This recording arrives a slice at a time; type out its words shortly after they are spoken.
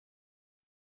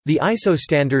The ISO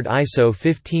standard ISO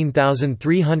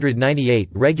 15398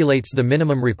 regulates the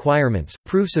minimum requirements,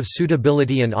 proofs of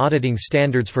suitability and auditing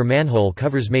standards for manhole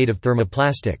covers made of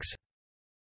thermoplastics.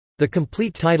 The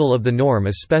complete title of the norm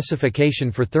is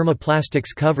Specification for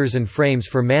Thermoplastics Covers and Frames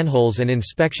for Manholes and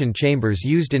Inspection Chambers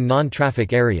Used in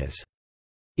Non-Traffic Areas.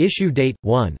 Issue date,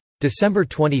 1 December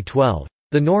 2012.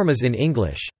 The norm is in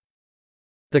English.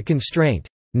 The constraint,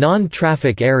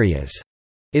 non-traffic areas,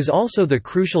 is also the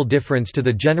crucial difference to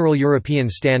the general European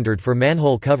standard for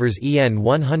manhole covers EN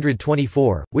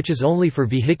 124, which is only for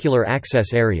vehicular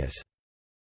access areas.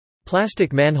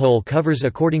 Plastic manhole covers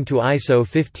according to ISO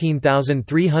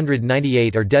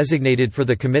 15398 are designated for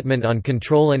the commitment on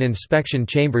control and inspection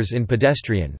chambers in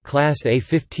pedestrian Class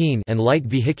A15 and light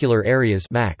vehicular areas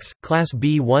Max, Class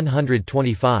B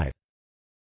 125.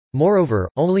 Moreover,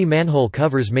 only manhole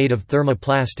covers made of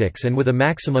thermoplastics and with a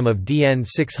maximum of DN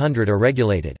 600 are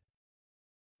regulated.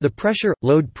 The pressure,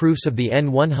 load proofs of the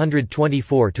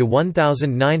N124 to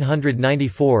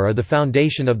 1994 are the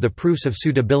foundation of the proofs of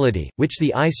suitability, which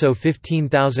the ISO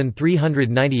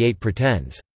 15398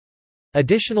 pretends.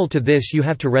 Additional to this you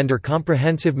have to render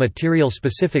comprehensive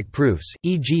material-specific proofs,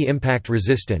 e.g. impact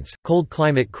resistance, cold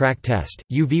climate crack test,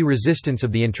 UV resistance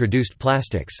of the introduced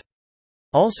plastics.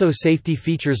 Also safety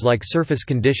features like surface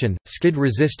condition, skid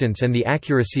resistance and the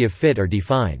accuracy of fit are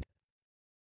defined.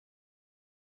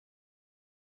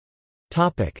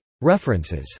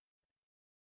 References.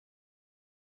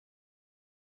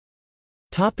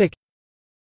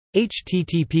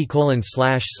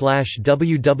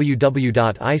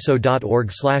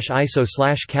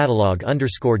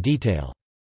 http://www.iso.org/iso/catalog_detail.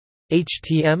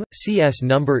 HTM, CS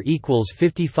number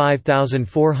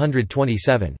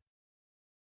 =55427.